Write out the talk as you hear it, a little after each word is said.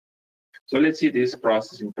So let's see this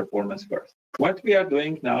processing performance first. What we are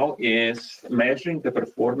doing now is measuring the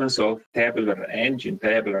performance of Tabular engine,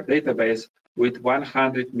 Tabular database with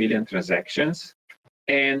 100 million transactions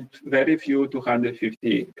and very few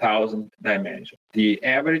 250,000 dimensions. The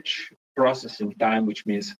average processing time, which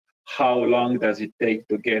means how long does it take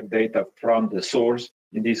to get data from the source,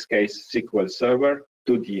 in this case SQL Server,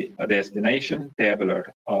 to the destination,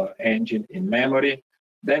 Tabular engine in memory.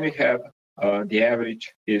 Then we have the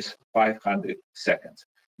average is 500 seconds.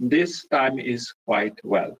 This time is quite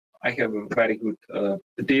well. I have a very good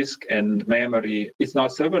disk and memory. It's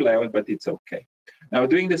not server level, but it's okay. Now,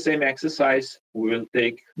 doing the same exercise will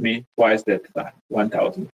take me twice that time,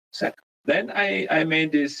 1,000 seconds. Then I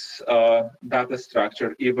made this data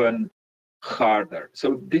structure even harder.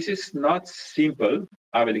 So this is not simple.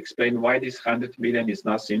 I will explain why this 100 million is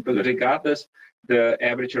not simple. Regardless, the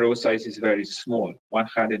average row size is very small,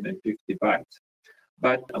 150 bytes.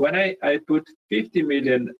 But when I put 50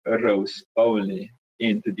 million rows only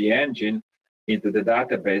into the engine, into the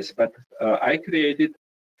database, but I created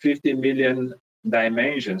 50 million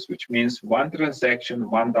dimensions, which means one transaction,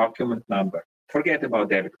 one document number. Forget about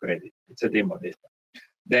debit credit. It's a demo data.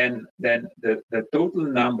 Then the total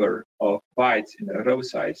number of bytes in a row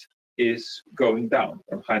size is going down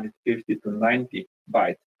from 150 to 90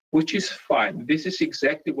 bytes, which is fine. This is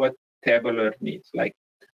exactly what Tabular needs, like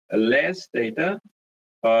less data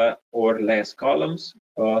or less columns.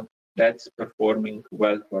 That's performing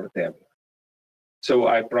well for Tabular. So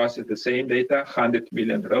I process the same data, 100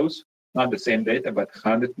 million rows, not the same data, but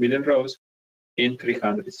 100 million rows in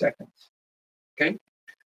 300 seconds. Okay.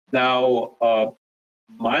 Now,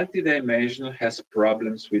 multidimensional has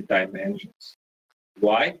problems with dimensions.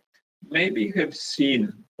 Why? Maybe you have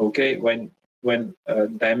seen, okay, when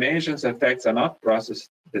dimensions effects are not processed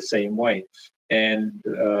the same way, and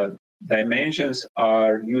dimensions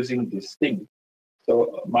are using distinct.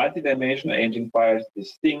 So multidimensional engine fires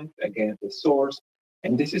distinct against the source,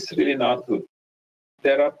 and this is really not good.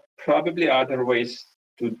 There are probably other ways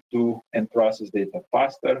to do and process data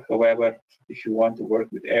faster. However, if you want to work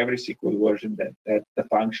with every SQL version, that's the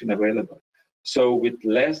function available. So with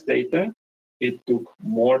less data, it took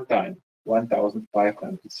more time,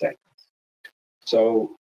 1,500 seconds.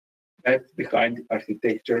 So that's behind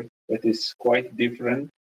architecture that is quite different.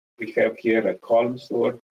 We have here a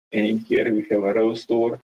Columnstore, and in here we have a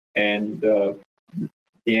Rowstore, and the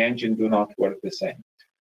engine do not work the same.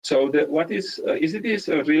 So what is it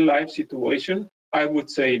a real life situation? I would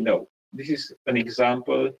say no. This is an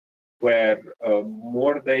example where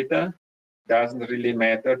more data doesn't really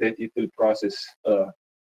matter that it will process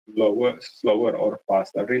slower or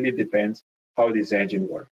faster. Really depends how this engine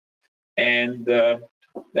works. And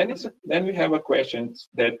then we have a question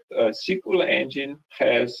that SQL engine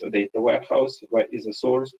has a data warehouse, what is a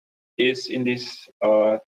source, is in this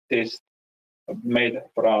test made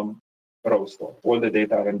from Rowstore. All the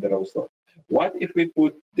data are in the Rowstore. What if we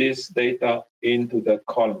put this data into the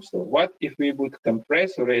Columnstore? What if we would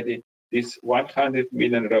compress already this 100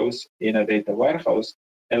 million rows in a data warehouse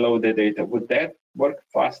and load the data? Would that work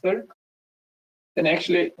faster? Then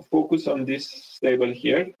actually focus on this table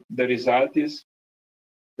here. The result is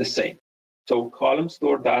the same. So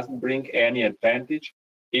Columnstore doesn't bring any advantage.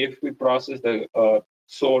 If we process the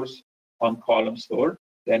source on Columnstore,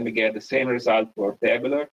 then we get the same result for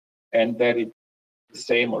Tabular, and very the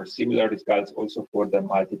same or similar results also for the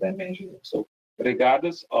multidimensional. So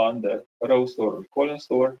regardless on the Rowstore or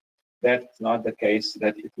Columnstore, that's not the case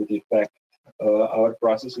that it would affect our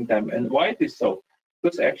processing time. And why it is so?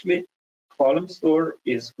 Because actually Columnstore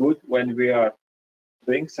is good when we are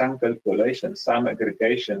doing some calculations, some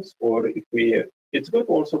aggregations, or if we, it's good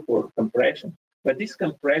also for compression. But this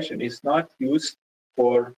compression is not used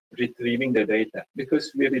for retrieving the data,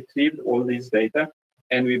 because we retrieved all this data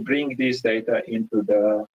and we bring this data into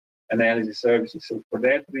the analysis services. So for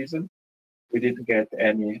that reason, we didn't get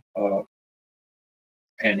any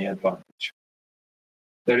advantage.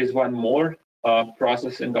 There is one more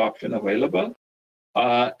processing option available,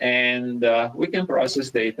 and we can process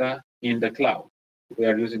data in the cloud. We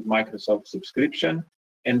are using Microsoft subscription,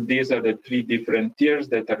 and these are the three different tiers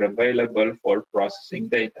that are available for processing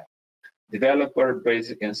data: Developer,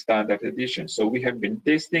 Basic, and Standard Edition. So we have been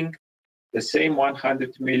testing the same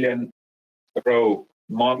 100 million row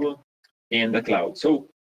model in the cloud. So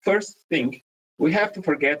first thing, we have to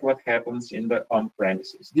forget what happens in the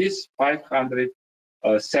on-premises. This 500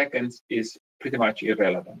 seconds is pretty much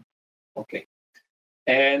irrelevant. Okay.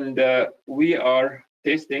 And we are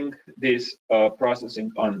testing this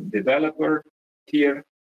processing on developer tier,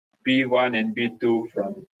 B1 and B2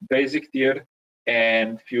 from basic tier,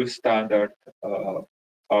 and few standard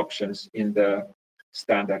options in the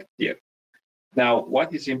standard tier. Now,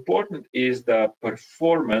 what is important is the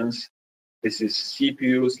performance. This is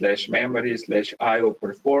CPU/memory/IO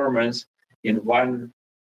performance in one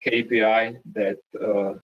KPI that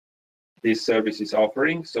this service is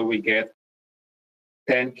offering. So we get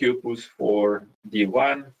 10 QPUs for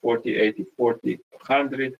D1, 40, 80, 40,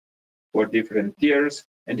 100 for different tiers.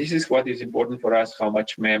 And this is what is important for us, how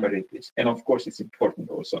much memory it is. And of course, it's important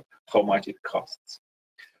also how much it costs.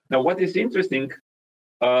 Now, what is interesting,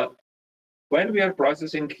 when we are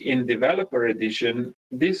processing in Developer Edition,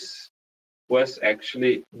 this was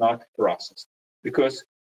actually not processed because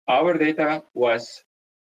our data was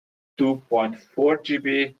 2.4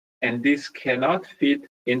 GB, and this cannot fit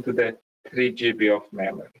into the 3 GB of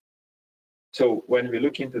memory. So when we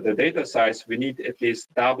look into the data size, we need at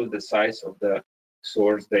least double the size of the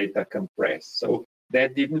source data compressed. So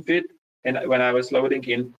that didn't fit. And when I was loading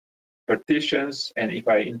in partitions, and if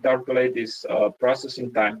I interpolate this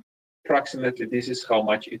processing time, approximately this is how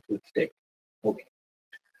much it would take. Okay.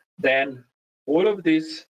 Then all of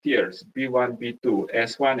these tiers, B1, B2,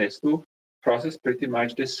 S1, S2, process pretty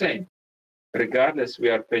much the same. Regardless, we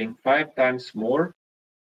are paying 5 times more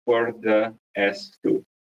for the S2. So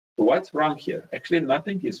what's wrong here? Actually,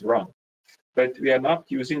 nothing is wrong, but we are not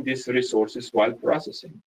using these resources while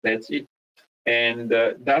processing. That's it. And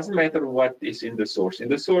doesn't matter what is in the source. In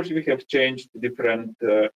the source, we have changed different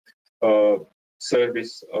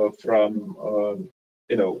service from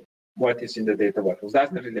what is in the data warehouse.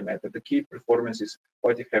 Doesn't really matter. The key performance is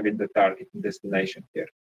what you have in the target and destination here.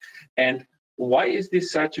 And why is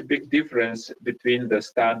this such a big difference between the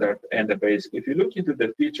standard and the basic? If you look into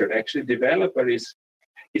the feature, actually developer is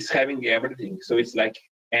having everything. So it's like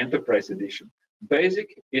enterprise edition. Basic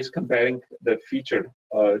is comparing the feature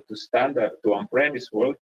to standard, to on-premise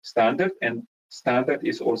world standard, and standard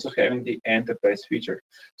is also having the enterprise feature.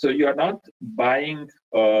 So you are not buying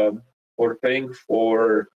or paying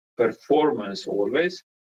for performance always.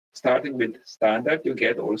 Starting with standard, you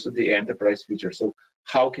get also the enterprise feature. So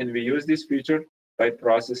how can we use this feature? By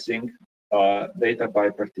processing data by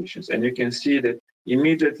partitions. And you can see that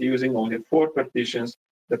immediately using only 4 partitions,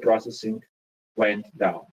 the processing went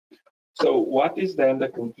down. So what is then the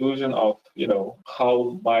conclusion of,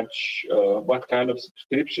 how much, what kind of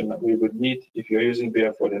subscription we would need if you're using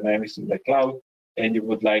BI4 Dynamics in the cloud, and you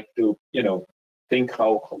would like to, think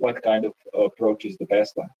what kind of approach is the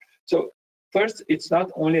best one. So first, it's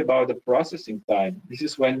not only about the processing time. This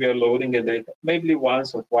is when we are loading a data, maybe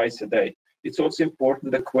once or twice a day. It's also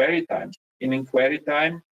important the query time. In query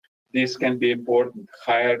time, this can be important.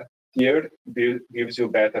 Higher tier gives you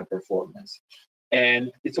better performance.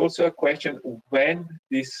 And it's also a question when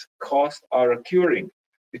these costs are occurring,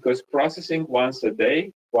 because processing once a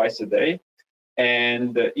day, twice a day,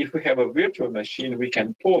 and if we have a virtual machine, we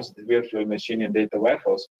can post the virtual machine in data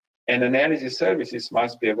warehouse. And analysis services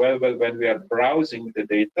must be available when we are browsing the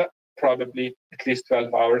data, probably at least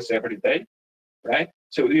 12 hours every day, right?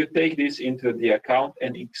 So you take this into the account,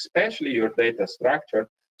 and especially your data structure,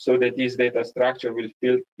 so that this data structure will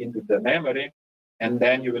fill into the memory, and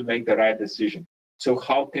then you will make the right decision. So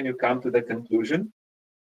how can you come to the conclusion?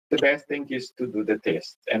 The best thing is to do the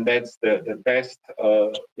test, and that's the best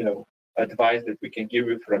advice that we can give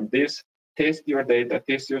you from this. Test your data,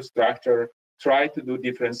 test your structure, try to do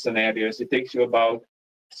different scenarios. It takes you about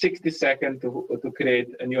 60 seconds to create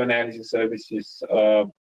a new analysis services,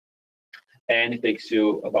 and it takes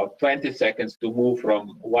you about 20 seconds to move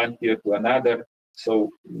from one tier to another.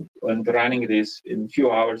 So when running this in a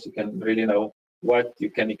few hours, you can really know what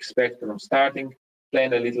you can expect from starting.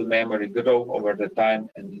 Plan a little memory grow over the time,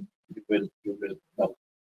 and you will know.